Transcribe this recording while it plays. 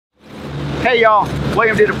Hey y'all,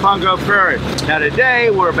 welcome to the Pungo Prairie. Now today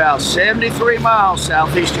we're about 73 miles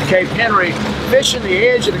southeast of Cape Henry, fishing the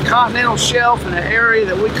edge of the continental shelf in an area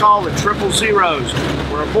that we call the Triple Zeros.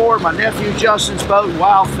 We're aboard my nephew Justin's boat,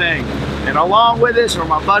 Wild Thing. And along with us are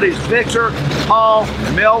my buddies Victor, Paul,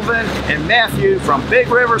 Melvin, and Matthew from Big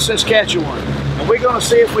River, Saskatchewan. And we're going to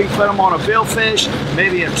see if we can put them on a billfish,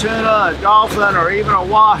 maybe a tuna, a dolphin, or even a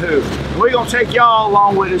wahoo. And we're going to take y'all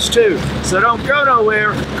along with us too. So don't go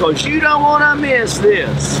nowhere, because you don't want to miss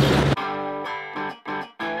this.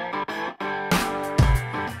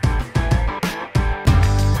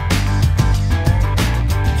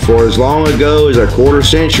 For as long ago as a quarter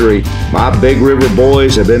century, my Big River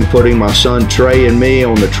boys have been putting my son Trey and me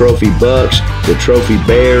on the trophy bucks, the trophy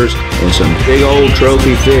bears, and some big old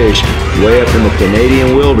trophy fish way up in the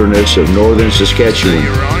Canadian wilderness of northern Saskatchewan.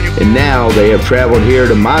 And now they have traveled here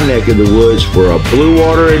to my neck of the woods for a blue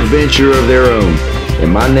water adventure of their own.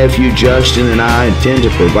 And my nephew Justin and I intend to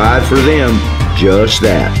provide for them just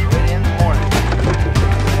that.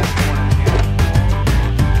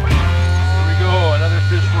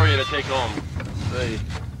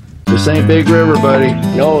 This ain't Big River, buddy.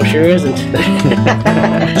 No, sure isn't.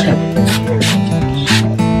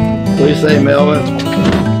 What do you say, Melvin?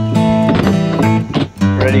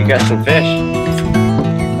 Ready to catch some fish?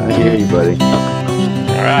 I hear you, buddy.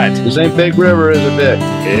 All right. This ain't Big River, is it, Vic?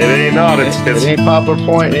 It ain't not. It ain't Poplar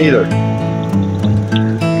Point either.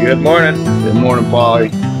 Good morning. Good morning, Polly.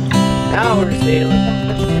 Now we're sailing.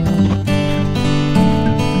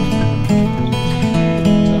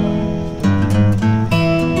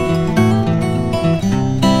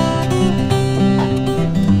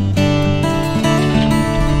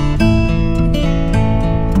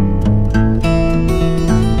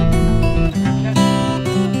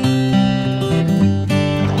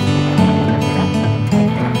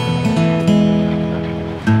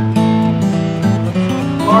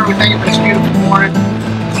 We think of this beautiful morning,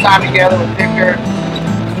 this time together with Victor,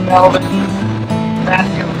 Melvin,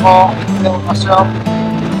 Matthew, and Paul, Bill, and myself.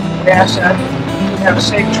 We ask that we have a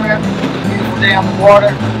safe trip, a beautiful day on the water,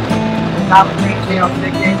 and an opportunity on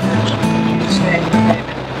big game fish. In Jesus' name, amen.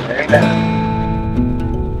 Amen.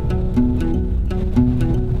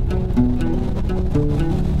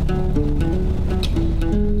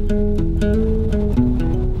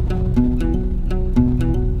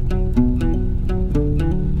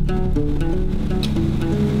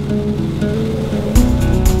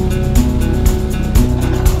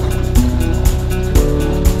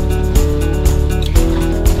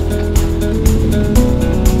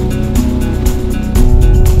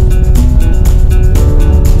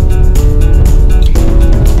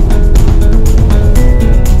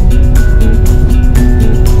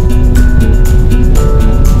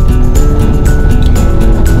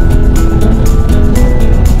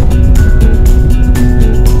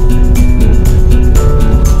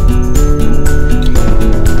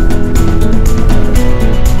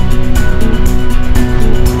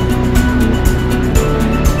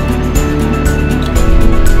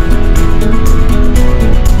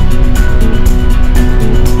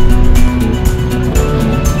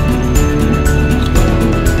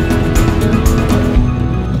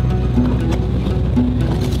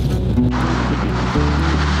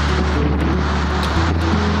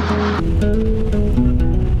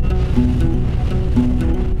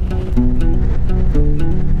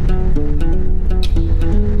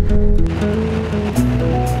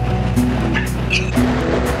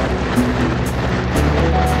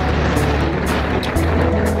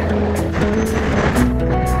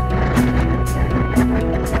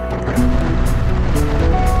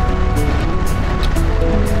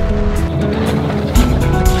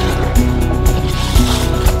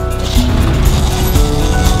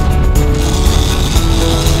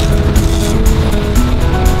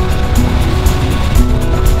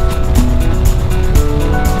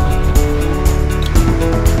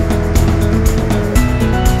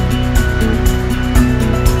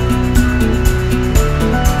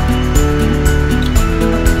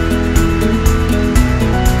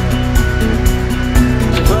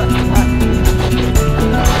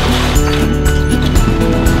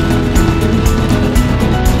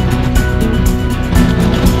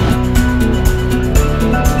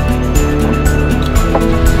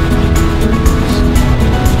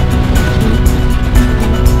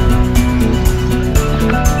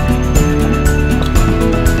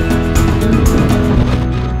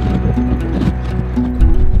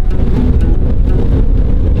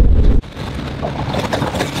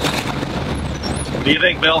 What do you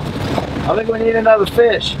think, Bill? I think we need another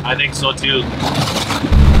fish. I think so too.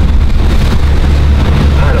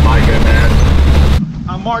 That am I good, man.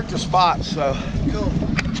 How mark the spots, so. Cool.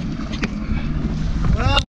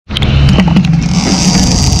 Well,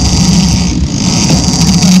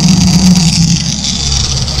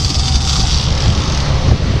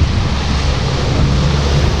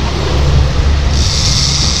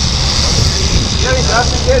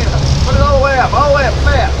 Get him. Put it all the way up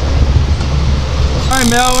fast. All right,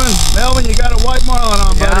 Melvin. Melvin, you got a white marlin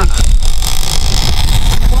on, buddy.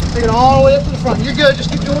 take it all the way up to the front. You're good.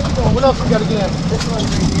 Just keep doing what you're doing. What else we got to get? This one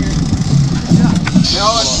right here.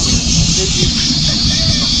 Melvin,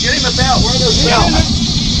 get him about. Where are those belts?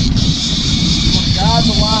 Guide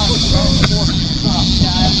the line.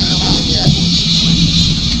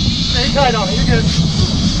 Stay tight on it. You're good.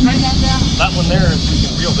 Tighten that down. That one there, you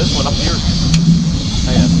can reel this one up here.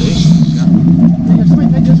 Yeah, see?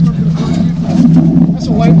 Somebody take this one to the front. That's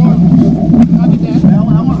a white one. I'll get that. Well,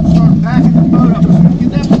 I want to start backing the boat up. Get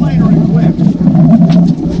that planer in quick.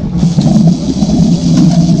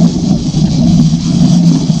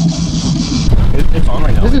 It's on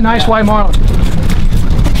right now. This is a nice white marlin.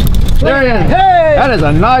 There he is. Hey! That is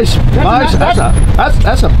a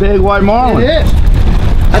that's a big white marlin. It is.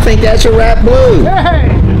 I think that's a rat blue. Hey!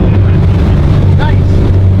 Nice.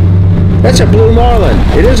 That's a blue marlin.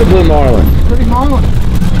 It is a blue marlin. Pretty marlin.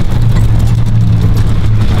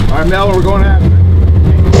 All right, Melvin, we're going after it.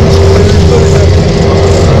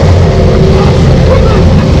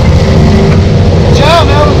 Good job,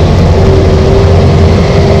 Melvin.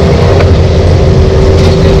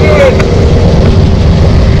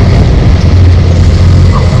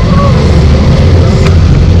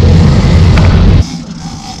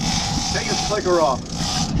 Take his clicker off.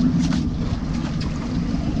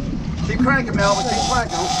 Keep cranking, Melvin. Keep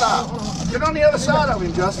cranking. Don't stop. Get on the other side of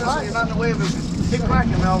him, Justin, so you're not in the way of him. Keep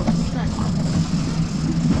cranking, Melvin.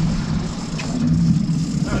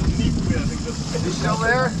 He's still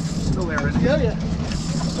there? Still there, isn't he? Yeah, yeah.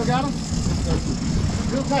 Still got him?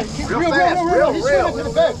 Real tight. Keep, Real fast. Real, He's real. swimming to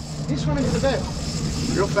the bed. He's swimming to the bed.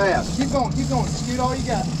 Real fast. Keep going, keep going. Scoot all you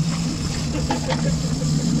got.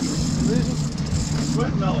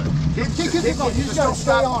 Keep going. You just gotta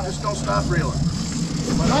stay on it. Just don't stop reeling.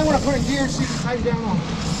 You might want to put it in gear and see if you can tighten down on it.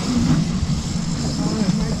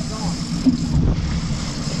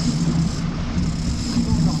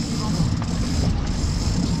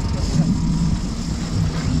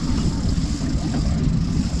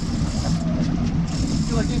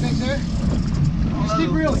 Feel like anything's there? Just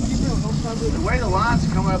keep reeling, keep reeling. Don't stop reeling. The way the lines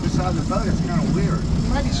are coming up beside the boat, it's kind of weird. You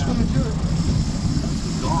might be swimming to it.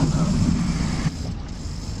 It's gone though.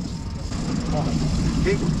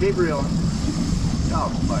 Keep reeling. Oh,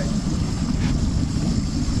 fight.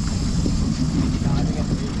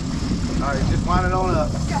 All right, just wind it on up.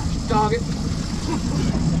 Dog it.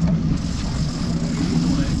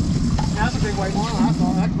 That's a big white one. I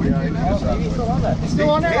thought that quick. He's still on that. He's still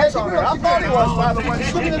on there. He's on there. I thought he was by the way. I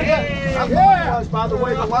thought he was by the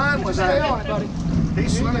way the line was Stay at. on it, buddy.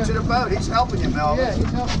 He's swimming to the boat. He's helping you, Melvin. Yeah,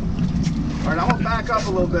 he's helping. All right, I'm gonna back up a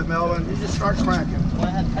little bit, Melvin. You just start cranking. Well, I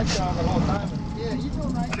had headshot on the whole time. Yeah, you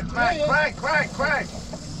doing right. Crank.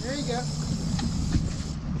 There you go.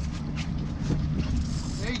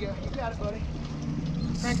 There you go. You got it, buddy.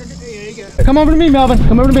 Crank her. There you go. Come over to me, Melvin.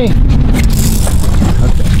 Come over to me.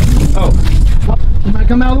 Okay. Oh. He might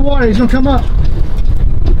come out of the water. He's gonna come up. All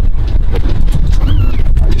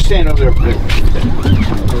right, just stand over there.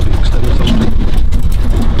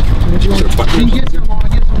 Get some on.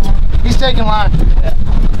 He's taking line.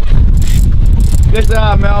 Good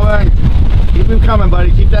job, Melvin. Keep him coming,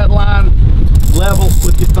 buddy. Keep that line level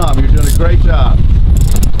with your thumb. You're doing a great job.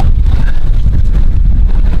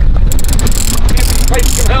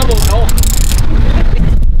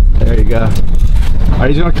 There you go. All right,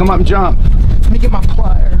 he's gonna come up and jump. Let me get my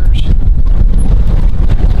pliers.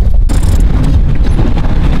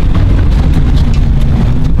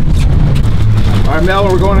 All right,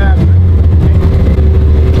 Melvin, we're going after it.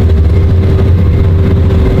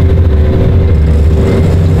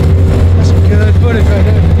 That's some good footage right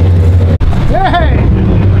there. Hey!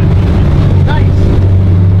 Nice.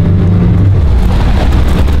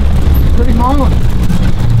 Pretty marlin.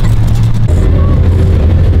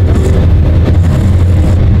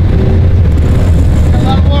 Got a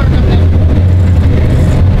lot of water coming in.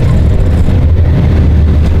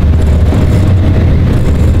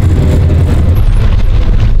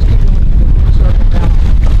 Circle down.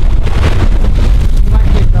 You might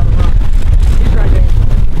get another run. He's right there.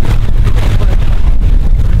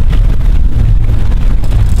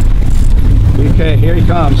 Okay, here he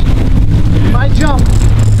comes. You might jump.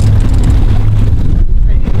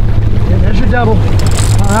 Yeah, there's your double.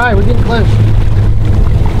 All right, we're getting close.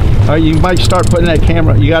 All right, you might start putting that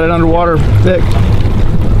camera. You got it underwater, Vic?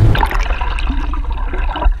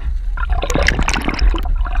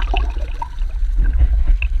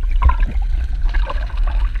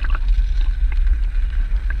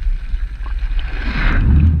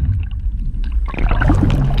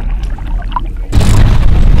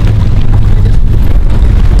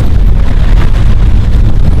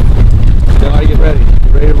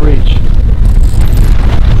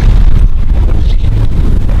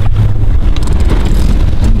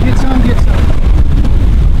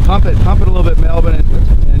 Pump it a little bit, Melvin,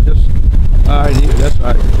 and just, all right, that's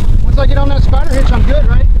right. Once I get on that spider hitch, I'm good,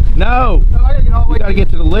 right? No, No, I gotta get all the way. you gotta get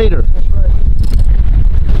to the leader. That's right.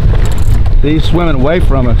 He's swimming away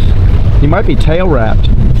from us. He might be tail wrapped.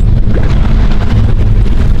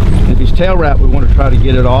 If he's tail wrapped, we want to try to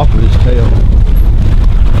get it off of his tail.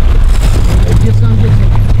 Get some, get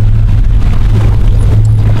some.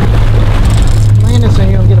 Land this thing,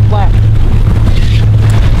 you're gonna get a flat.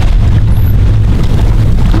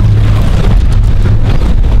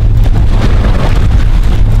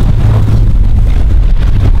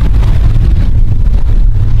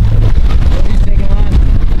 He's taking line.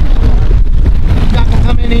 He's not gonna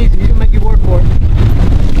come in easy, he's gonna make you work for it.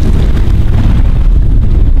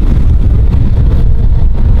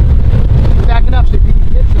 Backing up so if you can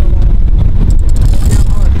get to him.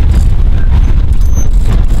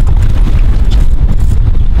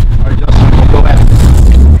 All right, Justin, we'll go after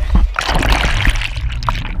it.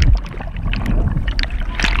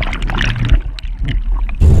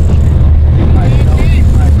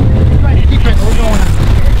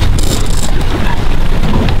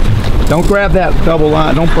 Don't grab that double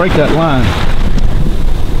line. Don't break that line.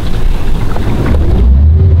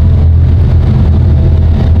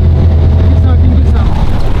 Get some, get some.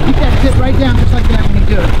 Keep that tip right down just like that when you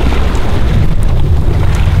do it.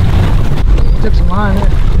 Took some line there.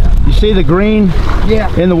 You see the green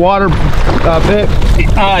Yeah. in the water, Vic?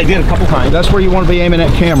 I did a couple times. That's where you want to be aiming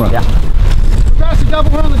that camera. Yeah. We're across the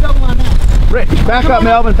double, we're on the double line now. Rich, back up,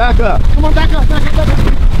 Melvin, back up. Come on, back up, back up, back up.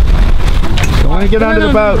 Don't want to get under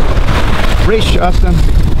the boat. Reach, Justin.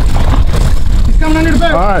 He's coming under the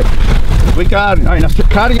boat. All right, we got it. All right, now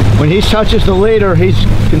cut it. When he touches the leader, he's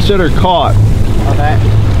considered caught. Okay.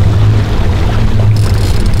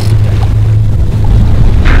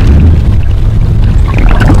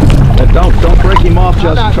 Don't break him off,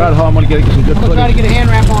 Justin. Try to hold. I'm gonna get some good I'm gonna try to footage. get a hand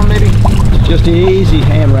wrap on maybe. Just an easy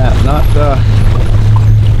hand wrap, not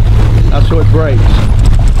so it breaks.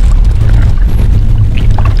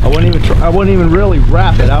 I wouldn't even really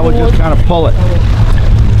wrap it. I would just kind of pull it.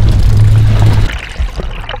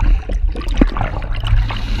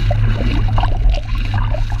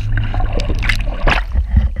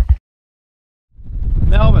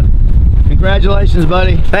 Melvin, congratulations,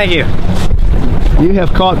 buddy. Thank you. You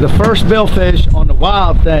have caught the first billfish on the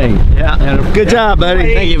wild thing. Yeah. And good job,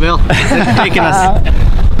 buddy. Thank you, Bill. Thanks for taking us.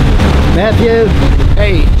 Matthew,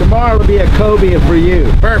 hey, tomorrow will be a cobia for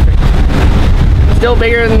you. Perfect. Still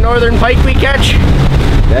bigger than the northern pike we catch?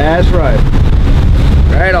 That's right.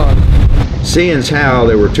 Right on. Seeing as how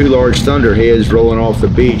there were two large thunderheads rolling off the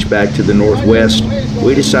beach back to the northwest,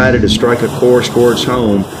 we decided to strike a course towards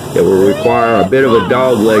home that will require a bit of a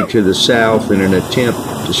dogleg to the south in an attempt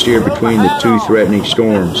to steer between the two threatening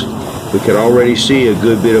storms. We could already see a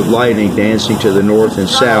good bit of lightning dancing to the north and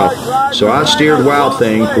south, so I steered Wild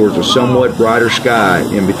Thing towards a somewhat brighter sky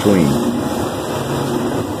in between.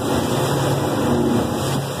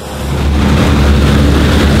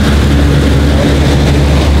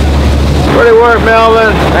 Pretty work, Melvin.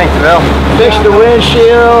 Thanks, Bill. Fixed the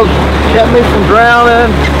windshield, kept me from drowning,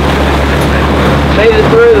 made it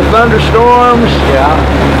through the thunderstorms. Yeah.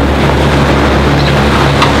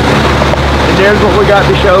 And there's what we got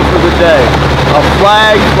to show for the day. A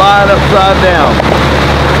flag flying upside down.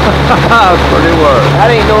 Pretty work. That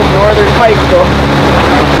ain't no northern pike, though.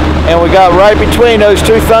 And we got right between those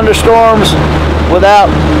two thunderstorms without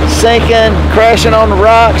sinking, crashing on the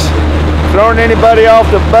rocks, throwing anybody off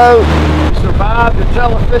the boat. Survived to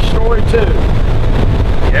tell a fish story too.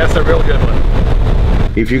 Yeah, that's a real good one.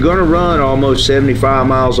 If you're going to run almost 75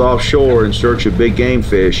 miles offshore in search of big game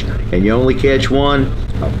fish and you only catch one,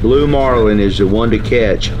 a blue marlin is the one to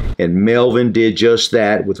catch, and Melvin did just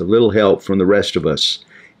that with a little help from the rest of us.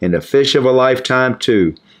 And a fish of a lifetime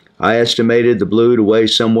too. I estimated the blue to weigh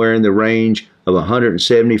somewhere in the range of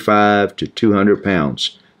 175 to 200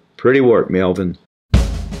 pounds. Pretty work, Melvin.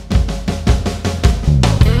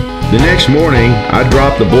 The next morning, I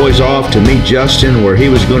dropped the boys off to meet Justin where he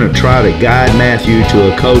was going to try to guide Matthew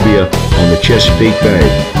to a cobia on the Chesapeake Bay.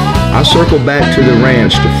 I circled back to the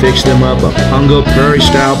ranch to fix them up a Punga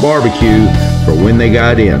Prairie-style barbecue for when they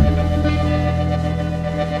got in.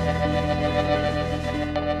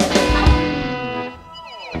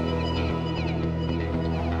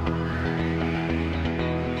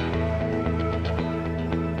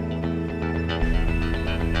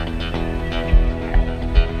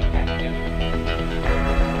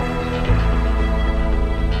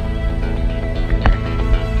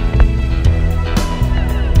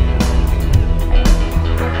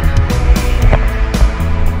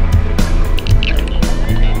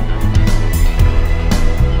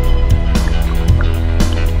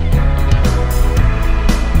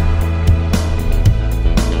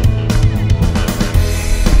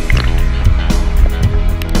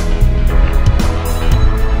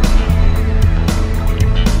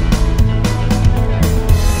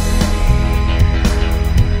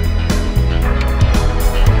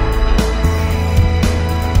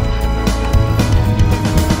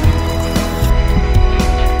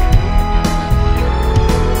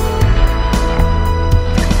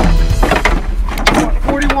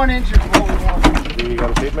 41 inches is what we want. You got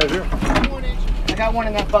a tape measure? 41 inches. I got one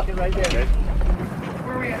in that bucket right there. Okay.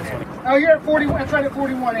 Where are we at there? Oh, you're at 41. That's right at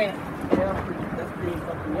 41 in. Yeah, that's pretty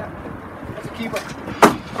fucking, yeah. That's a keeper.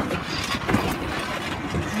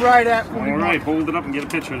 Right at 41. All right, hold it up and get a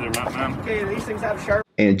picture there, man. Okay, these things have sharp.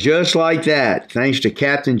 And just like that, thanks to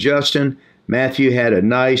Captain Justin, Matthew had a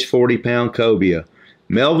nice 40-pound cobia.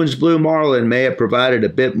 Melvin's Blue Marlin may have provided a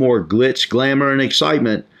bit more glitz, glamour, and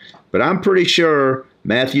excitement, but I'm pretty sure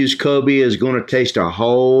Matthew's cobia is going to taste a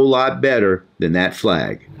whole lot better than that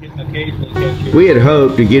flag. We had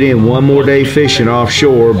hoped to get in one more day fishing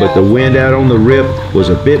offshore, but the wind out on the rip was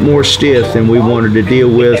a bit more stiff than we wanted to deal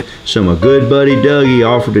with, so my good buddy Dougie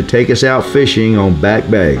offered to take us out fishing on Back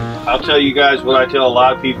Bay. I'll tell you guys what I tell a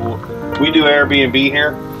lot of people. We do Airbnb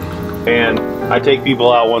here, and I take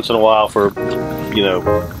people out once in a while for, you know,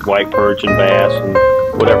 white perch and bass and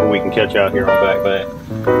whatever we can catch out here on Back Bay.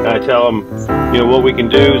 And I tell them, you know, what we can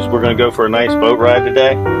do is we're going to go for a nice boat ride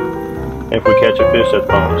today. And if we catch a fish, that's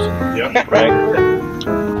bonus. Yep. Right? We're going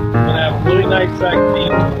to have a really nice sack of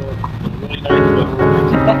meat, really nice boat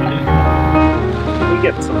ride. We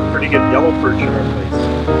get some pretty good yellow perch in our place.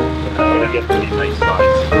 We get pretty nice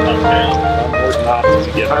size. Okay. More than not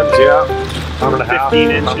to get. Yeah.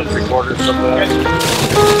 15 inches, 3/4 of that.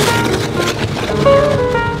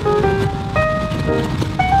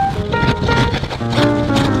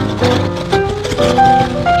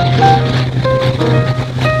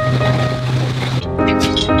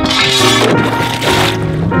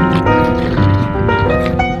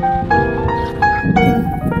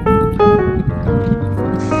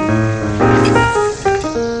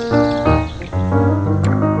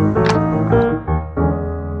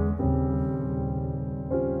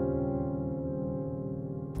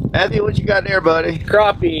 Matthew, what you got there, buddy?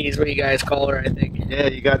 Crappies, what you guys call her, I think. Yeah,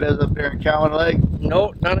 you got those up there in Cowan Lake?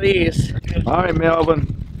 Nope, none of these. All right,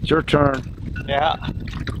 Melvin, it's your turn. Yeah.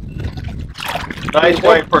 Nice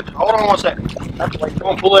white perch. Hold on one second. That's white.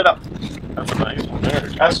 Don't pull it up. That's a nice one there.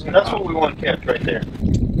 That's what we want to catch right there.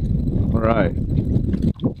 All right.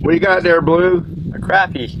 What you got there, Blue? A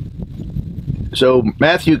crappie. So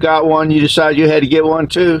Matthew got one. You decided you had to get one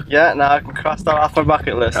too? Yeah, now I can cross that off my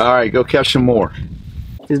bucket list. All right, go catch some more.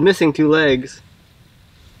 He's missing 2 legs.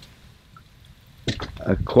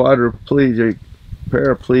 A paraplegic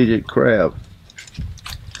crab.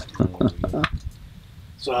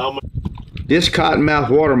 So how much? This cottonmouth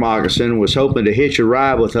water moccasin was hoping to hitch a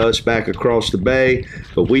ride with us back across the bay,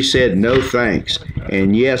 but we said no thanks.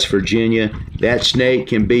 And yes, Virginia, that snake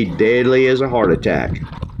can be deadly as a heart attack.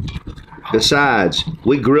 Besides,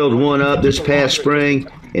 we grilled one up this past spring,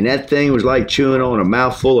 and that thing was like chewing on a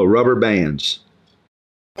mouthful of rubber bands.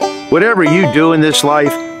 Whatever you do in this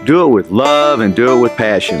life, do it with love and do it with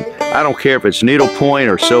passion. I don't care if it's needlepoint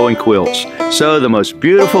or sewing quilts. Sew the most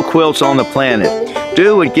beautiful quilts on the planet.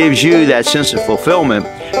 Do what gives you that sense of fulfillment,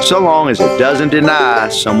 so long as it doesn't deny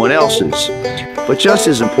someone else's. But just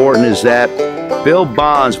as important as that, build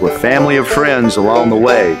bonds with family or friends along the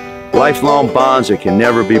way. Lifelong bonds that can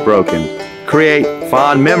never be broken. Create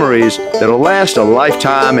fond memories that'll last a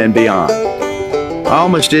lifetime and beyond. I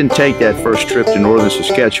almost didn't take that first trip to northern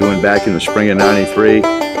Saskatchewan back in the spring of '93,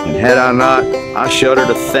 and had I not, I shudder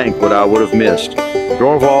to think what I would have missed.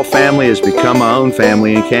 Dorval family has become my own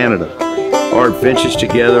family in Canada. Our adventures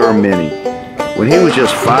together are many. When he was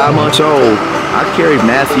just 5 months old, I carried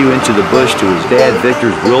Matthew into the bush to his dad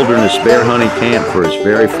Victor's wilderness bear hunting camp for his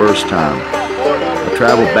very first time. I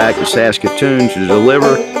traveled back to Saskatoon to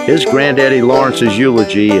deliver his granddaddy Lawrence's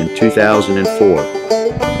eulogy in 2004.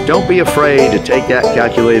 Don't be afraid to take that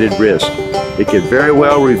calculated risk. It could very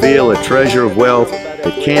well reveal a treasure of wealth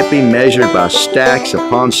that can't be measured by stacks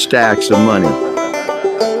upon stacks of money.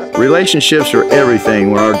 Relationships are everything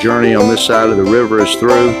when our journey on this side of the river is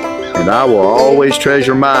through, and I will always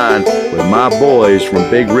treasure mine with my boys from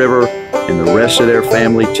Big River and the rest of their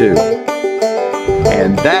family too.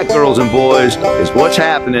 And that, girls and boys, is what's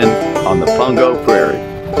happening on the Pungo Prairie.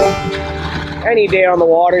 Any day on the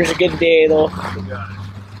water is a good day though.